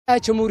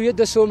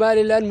jamhuuriyadda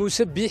Somaliland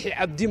Muuse Biixi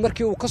Cabdi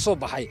markii uu ka soo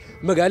baxay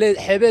magaalada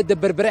xeebeedda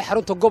Berbera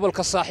xarunta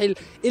gobolka Saaxil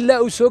ilaa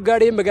uu soo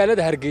gaaray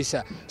magaalada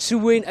Hargeysa si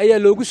weyn ayaa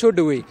loogu soo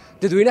dhaweeyay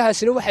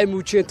dadweynahaasina waxay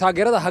muujiyeen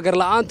taageerada hagar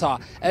la'aanta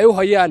ay u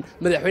hayaan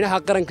madaxweynaha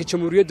qaranka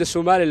jamhuuriyadda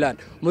Somaliland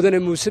mudane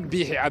Muuse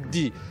Biixi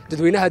Cabdi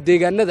dadweynaha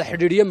deegaanada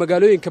xidhiidhiya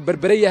magaalooyinka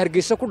Berbera iyo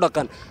Hargeysa ku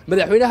dhaqan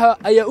madaxweynaha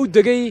ayaa u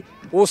degay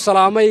oo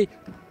salaamay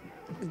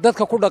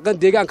dadka ku dhaqan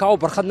deegaanka oo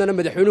barxadna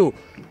madaxweynuhu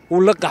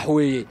uu la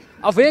qaxweeyay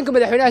afayeenka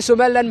madaxweynaha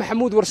Somaliland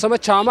Maxamuud Warsame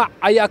Jaamac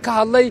ayaa ka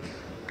hadlay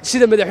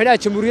sida madaxweynaha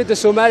jamhuuriyadda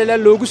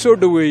Somaliland loogu soo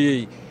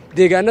dhaweeyay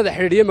deegaanada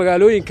xidhiidhiya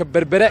magaalooyinka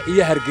Berbera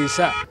iyo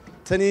Hargeysa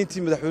tan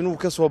intii madaxweynuhu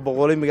ka soo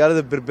boqolay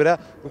magaalada Berbera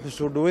wuxuu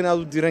soo dhaweyn aad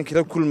u diiran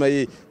kala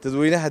kulmayay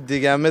dadweynaha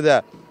deegaamada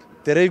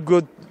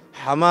Dareygod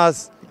Xamaas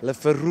La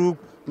Faruug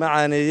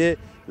Macaaneeye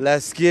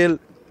Laaskeel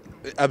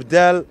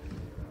Abdaal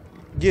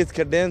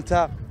geedka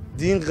dheenta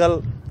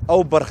Diinqal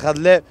أو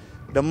برخدله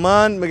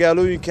دمان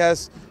مقالوين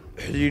كاس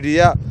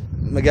حيرية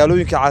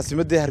مقالوين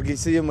كعاصمة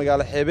هرقيسية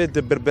مقال حبيت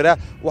بربرة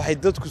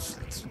وحيدتك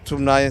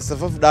تمناين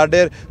صفف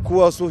داردير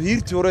كواسو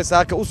هيرتي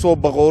ورساك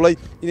أصوب بقولي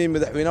إني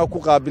مدحوينه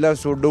كقابلان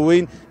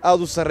سودوين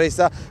أدو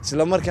سريسا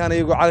سلامر كان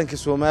يقول على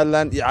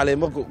كسومالان على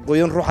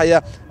مقوين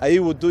روحيا أي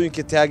ودوين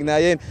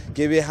كتاجناين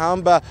كبي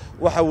هامبا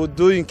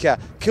وحودوين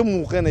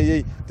كم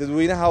مقنعي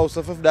تدوينها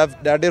وصفف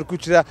داردير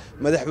كتير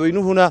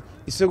مدحوينه هنا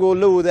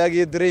يسقول له ذاك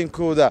درين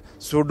كودا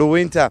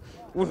سودوينتا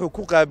wuxuu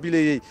ku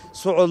qaabilayay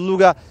socod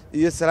luga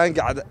iyo salaan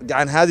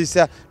gacan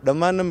haadisa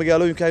dhammaan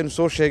magaalooyinka aynu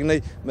soo sheegnay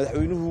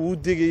madaxweynuhu uu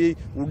degayay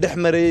uu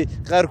dhaxmareeyay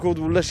qaarkood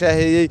uu la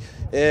shaaheeyay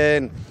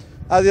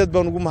aad iyo aad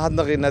baan ugu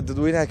mahadnaqaynaa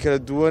dadweynaha kala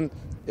duwan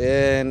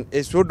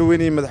ee soo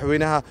dhaweynayay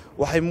madaxweynaha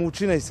waxay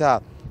muujinaysaa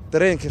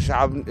dareenka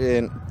shacab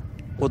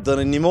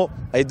wadaninimo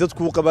ay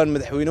dadku u qabaan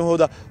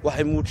madaxweynahooda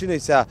waxay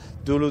muujinaysaa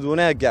dawlad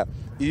wanaaga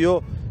iyo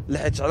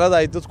لحجلada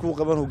ay dadku u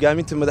qabaan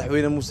hogaaminta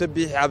madaxweyne Muuse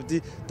Biixi Cabdi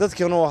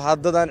dadkan oo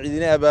haddaan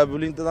cidina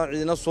abaabulin dadaan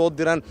cidina soo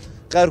diran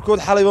qaarkood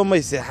xalayba ma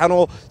seexan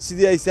oo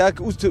sidii ay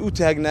saaka u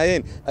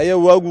taagnaayeen ayaa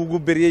waagu ugu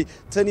bariyay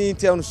tan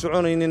intii aanu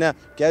soconaynina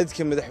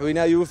gaadidka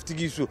madaxweynaha iyo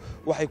waftigiisu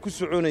waxay ku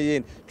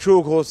soconayeen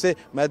joog hoose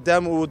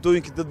maadaama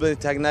wadooyinka dad badan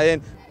taagnaayeen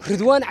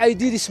Ridwaan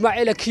AkiiD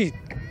Ismail AkiiD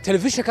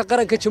telefishinka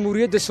qaranka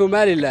jamhuuriyadda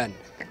Somaliland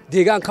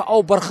deegaanka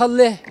oo barxad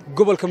leh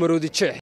gobolka Maroodi Jeex